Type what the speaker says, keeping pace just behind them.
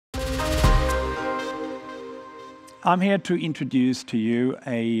I'm here to introduce to you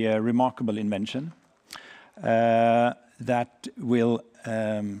a remarkable invention that will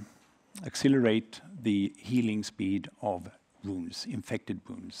accelerate the healing speed of wounds, infected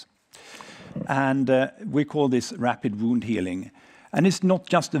wounds. And we call this rapid wound healing. And it's not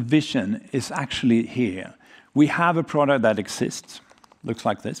just a vision, it's actually here. We have a product that exists, looks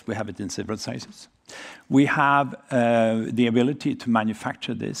like this. We have it in several sizes. We have the ability to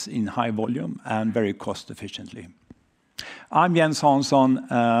manufacture this in high volume and very cost efficiently. I'm Hansson,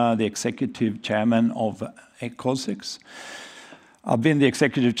 the executive chairman of Colzyx. I've been the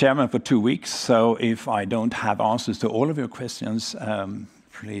executive chairman for 2 weeks, so if I don't have answers to all of your questions,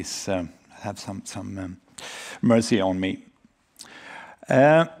 please have some mercy on me.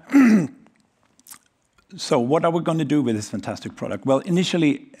 So what are we going to do with this fantastic product? Well,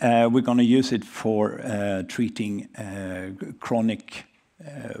 initially, we're going to use it for treating chronic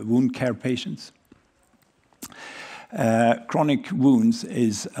wound care patients. Chronic wounds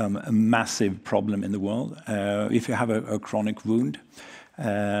is a massive problem in the world. If you have a chronic wound,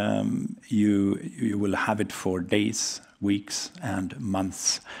 you will have it for days, weeks, and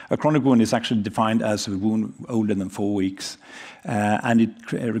months. A chronic wound is actually defined as a wound older than 4 weeks, and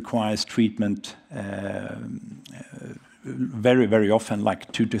it requires treatment very, very often, like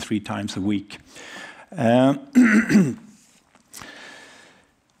 2 to 3 times a week.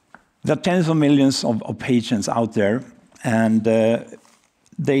 There are tens of millions of patients out there, and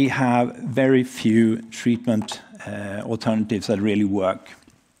they have very few treatment alternatives that really work.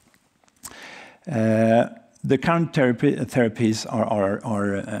 The current therapies are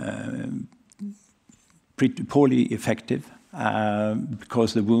pretty poorly effective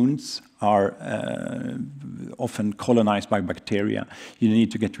because the wounds are often colonized by bacteria. You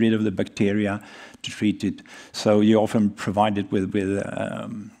need to get rid of the bacteria to treat it. So you often provide it with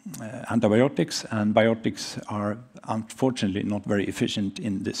antibiotics, and biotics are unfortunately not very efficient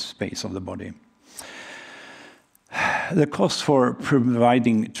in this space of the body. The cost for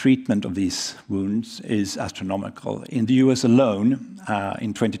providing treatment of these wounds is astronomical. In the US alone,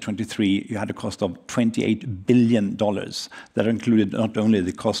 in 2023, you had a cost of $28 billion. That included not only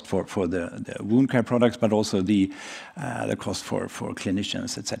the cost for the wound care products, but also the cost for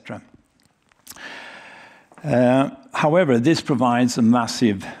clinicians, etc. However, this provides a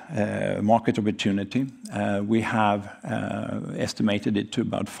massive market opportunity. We have estimated it to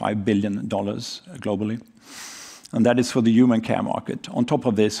about $5 billion globally. And that is for the human care market. On top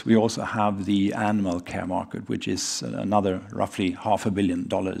of this, we also have the animal care market, which is another roughly $500 million.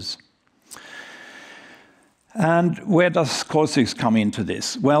 And where does Colzyx come into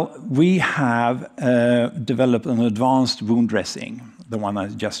this? Well, we have developed an advanced wound dressing, the one I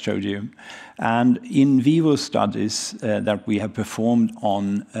just showed you. And in vivo studies that we have performed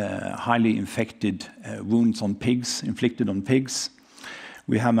on highly infected wounds on pigs, inflicted on pigs,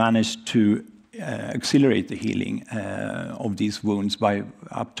 we have managed to accelerate the healing of these wounds by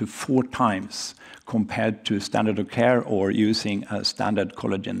up to 4 times compared to standard of care or using standard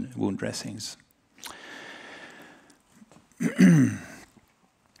collagen wound dressings.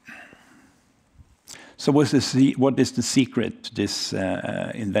 So what is the secret to this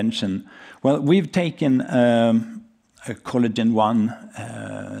invention? Well, we've taken a collagen 1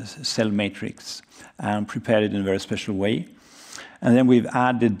 cell matrix and prepared it in a very special way. And then we've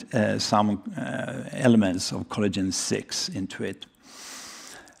added some elements of collagen 6 into it.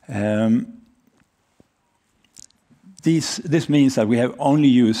 This means that we have only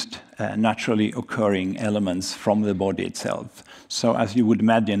used naturally occurring elements from the body itself. So as you would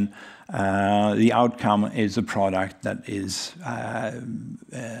imagine, the outcome is a product that is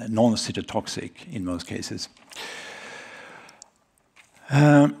non-cytotoxic in most cases.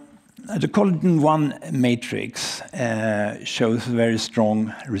 The collagen 1 matrix shows very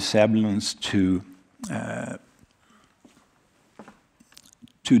strong resemblance to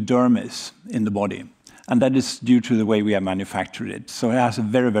dermis in the body. And that is due to the way we have manufactured it. So it has a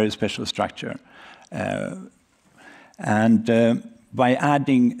very, very special structure. By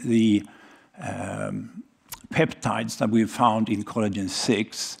adding the peptides that we found in collagen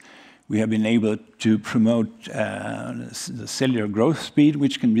 6, we have been able to promote the cellular growth speed,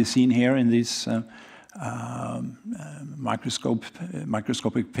 which can be seen here in these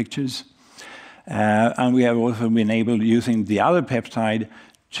microscopic pictures. And we have also been able, using the other peptide,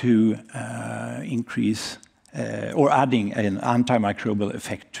 to increase or adding an antimicrobial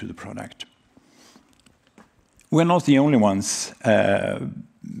effect to the product. We're not the only ones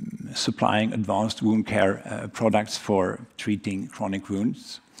supplying advanced wound care products for treating chronic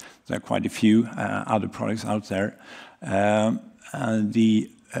wounds. There are quite a few other products out there. The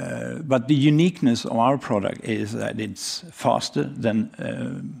But the uniqueness of our product is that it's faster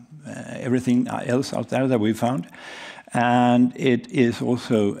than everything else out there that we found. And it is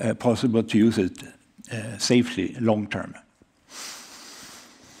also possible to use it safely long term.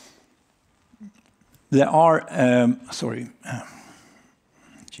 There are,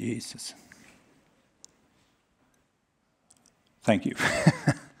 Jesus. Thank you.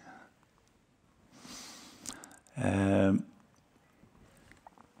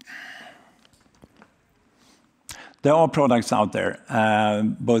 There are products out there,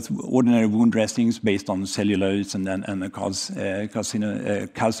 both ordinary wound dressings based on cellulose and the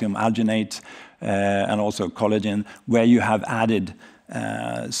calcium alginate, and also collagen, where you have added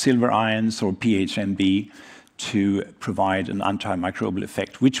silver ions or PHMB to provide an antimicrobial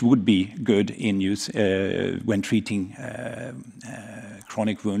effect, which would be good in use when treating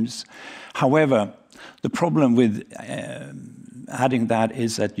chronic wounds. However, the problem with adding that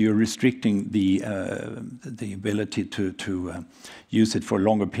is that you're restricting the ability to use it for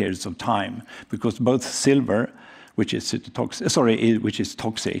longer periods of time, because both silver, which is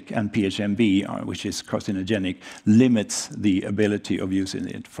toxic, and PHMB, which is carcinogenic, limits the ability of using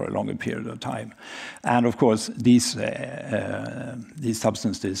it for a longer period of time. And of course, these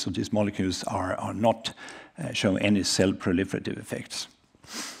substances or these molecules are not show any cell proliferative effects.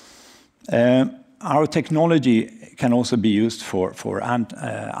 Our technology can also be used for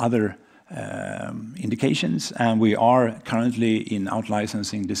other indications, and we are currently in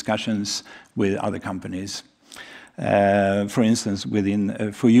out-licensing discussions with other companies. For instance,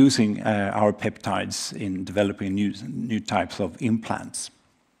 for using our peptides in developing new types of implants.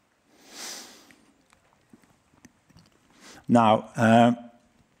 Now,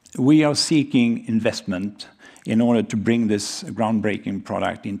 we are seeking investment in order to bring this groundbreaking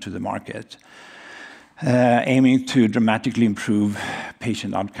product into the market, aiming to dramatically improve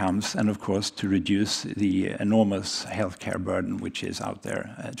patient outcomes and, of course, to reduce the enormous healthcare burden which is out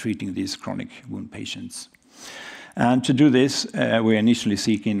there treating these chronic wound patients. And to do this, we're initially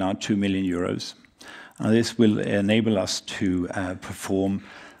seeking now 2 million euros. This will enable us to perform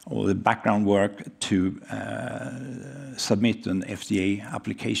all the background work to submit an FDA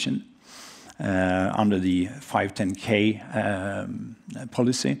application under the 510(k)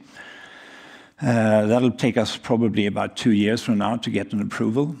 policy. That'll take us probably about 2 years from now to get an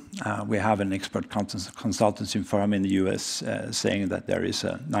approval. We have an expert consultancy firm in the US saying that there is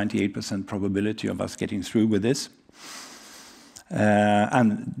a 98% probability of us getting through with this.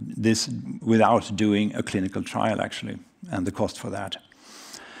 And this without doing a clinical trial, actually, and the cost for that.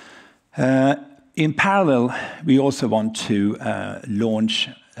 In parallel, we also want to launch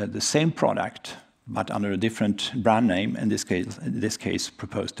the same product, but under a different brand name, in this case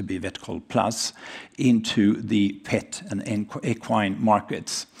proposed to be Vetcol Plus, into the pet and equine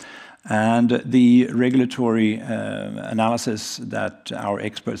markets. And the regulatory analysis that our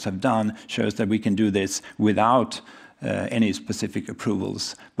experts have done shows that we can do this without any specific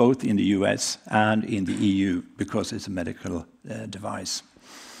approvals, both in the US and in the EU, because it's a medical device.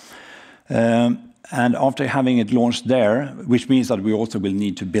 And after having it launched there, which means that we also will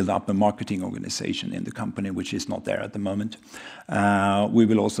need to build up a marketing organization in the company, which is not there at the moment, we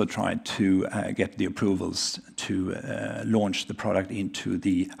will also try to get the approvals to launch the product into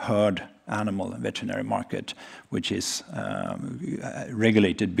the herd animal veterinary market, which is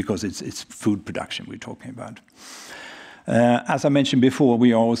regulated because it's food production we're talking about. As I mentioned before,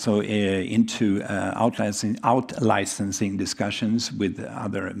 we are also into out-licensing discussions with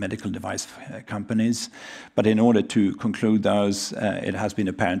other medical device companies. But in order to conclude those, it has been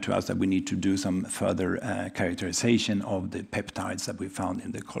apparent to us that we need to do some further characterization of the peptides that we found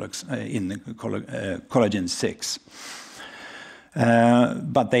in the collagen 6.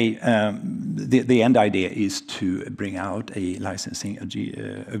 But the end idea is to bring out a licensing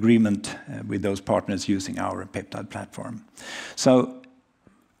agreement with those partners using our peptide platform. So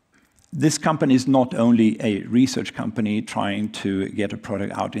this company is not only a research company trying to get a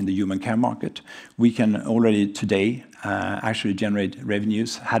product out in the human care market. We can already today actually generate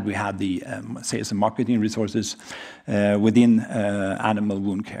revenues had we had the sales and marketing resources within animal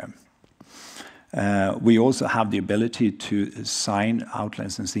wound care. We also have the ability to sign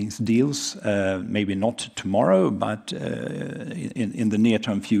out-licensing deals, maybe not tomorrow, but in the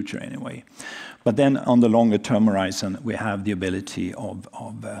near-term future anyway. But then on the longer-term horizon, we have the ability of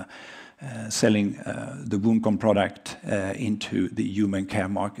selling the WoundCom product into the human care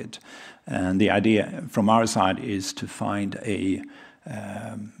market. And the idea from our side is to find a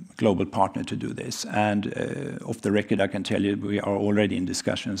global partner to do this. And off the record, I can tell you we are already in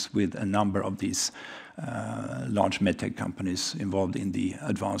discussions with a number of these large medtech companies involved in the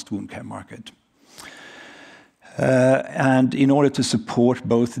advanced wound care market. And in order to support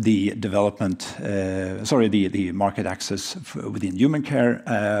both the development, the market access within human care,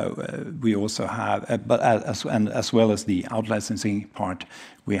 we also have, as well as the out-licensing part,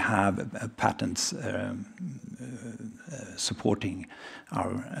 we have patents supporting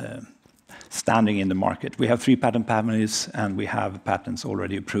our standing in the market. We have 3 patent families, and we have patents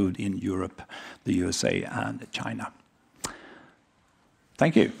already approved in Europe, the USA, and China.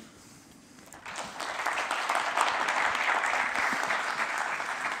 Thank you.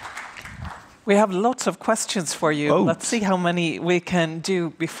 We have lots of questions for you. Oh. Let's see how many we can do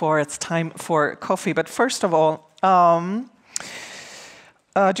before it's time for coffee. But first of all, do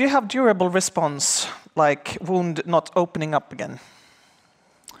you have durable response, like wound not opening up again?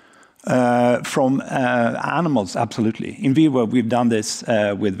 From animals, absolutely. In vivo, we've done this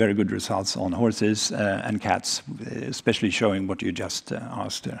with very good results on horses and cats, especially showing what you just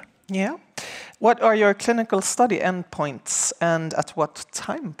asked. Yeah. What are your clinical study endpoints, and at what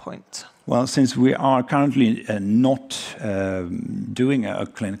time point? Well, since we are currently not doing a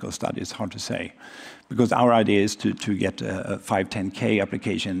clinical study, it's hard to say, because our idea is to get a 510K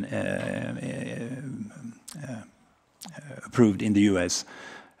application approved in the US,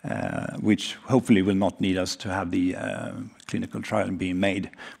 which hopefully will not need us to have the clinical trial being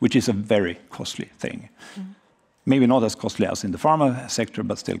made, which is a very costly thing. Mm. Maybe not as costly as in the pharma sector,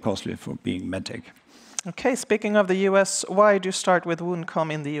 but still costly for being medtech. Okay, speaking of the US, why do you start with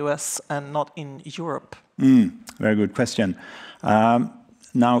WoundCom in the US and not in Europe? Very good question.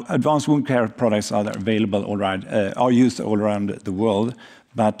 Now, advanced wound care products are available are used all around the world.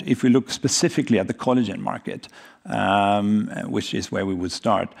 But if we look specifically at the collagen market, which is where we would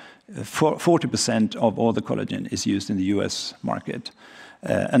start, 40% of all the collagen is used in the US market.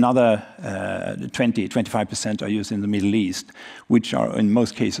 Another 25% are used in the Middle East, which are in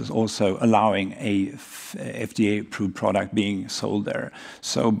most cases also allowing a FDA-approved product being sold there.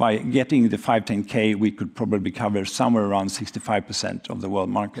 So by getting the 510K, we could probably cover somewhere around 65% of the world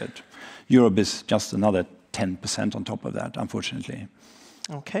market. Europe is just another 10% on top of that, unfortunately.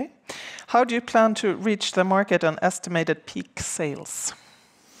 Okay. How do you plan to reach the market and estimated peak sales?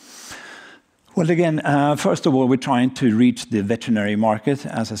 Well, again, first of all, we're trying to reach the veterinary market.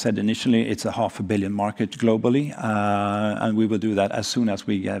 As I said initially, it's a $500 million market globally, and we will do that as soon as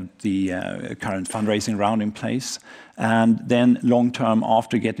we get the current fundraising round in place. And then long term,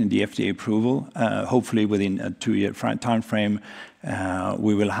 after getting the FDA approval, hopefully within a 2-year time frame,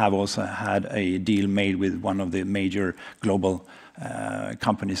 we will have also had a deal made with one of the major global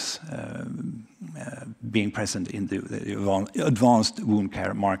companies being present in the advanced wound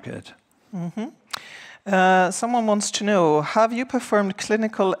care market. Mm-hmm. Someone wants to know, have you performed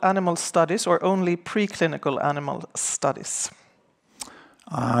clinical animal studies or only preclinical animal studies?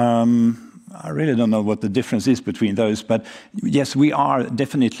 I really don't know what the difference is between those, but yes, we are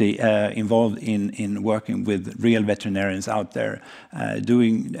definitely involved in working with real veterinarians out there,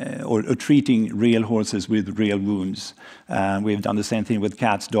 doing or treating real horses with real wounds. We've done the same thing with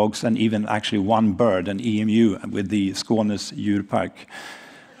cats, dogs, and even actually one bird, an EMU, with the Skånes djurpark.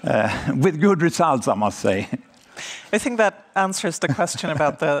 With good results, I must say. I think that answers the question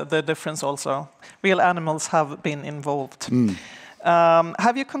about the difference also. Real animals have been involved. Mm.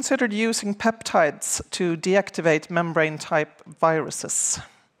 Have you considered using peptides to deactivate membrane-type viruses?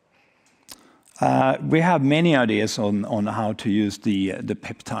 We have many ideas on how to use the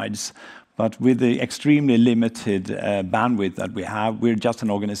peptides. But with the extremely limited bandwidth that we have, we're just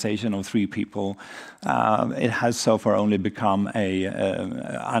an organization of 3 people. It has so far only become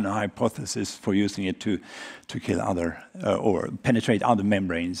an hypothesis for using it to kill other or penetrate other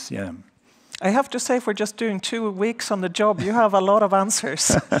membranes. Yeah. I have to say, for just doing 2 weeks on the job, you have a lot of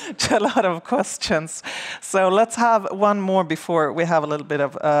answers to a lot of questions. So let's have one more before we have a little bit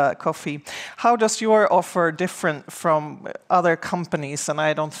of coffee. How does your offer differ from other companies? And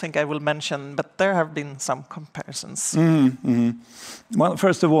I don't think I will mention, but there have been some comparisons. Mm-hmm. Well,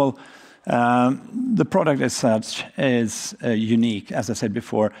 first of all, the product as such is unique, as I said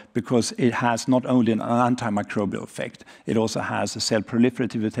before, because it has not only an antimicrobial effect, it also has a cell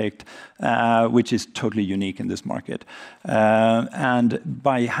proliferative effect, which is totally unique in this market. And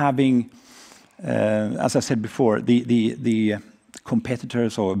by having, as I said before, the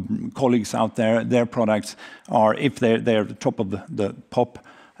competitors or colleagues out there, their products are, if they're the top of the pop,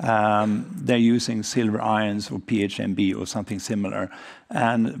 they're using silver ions or PHMB or something similar.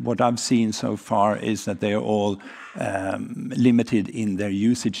 And what I've seen so far is that they are all limited in their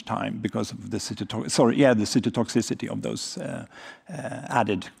usage time because of the cytotoxicity of those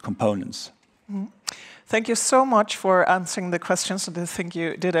added components. Mm-hmm. Thank you so much for answering the questions. I think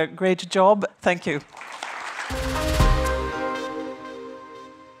you did a great job. Thank you.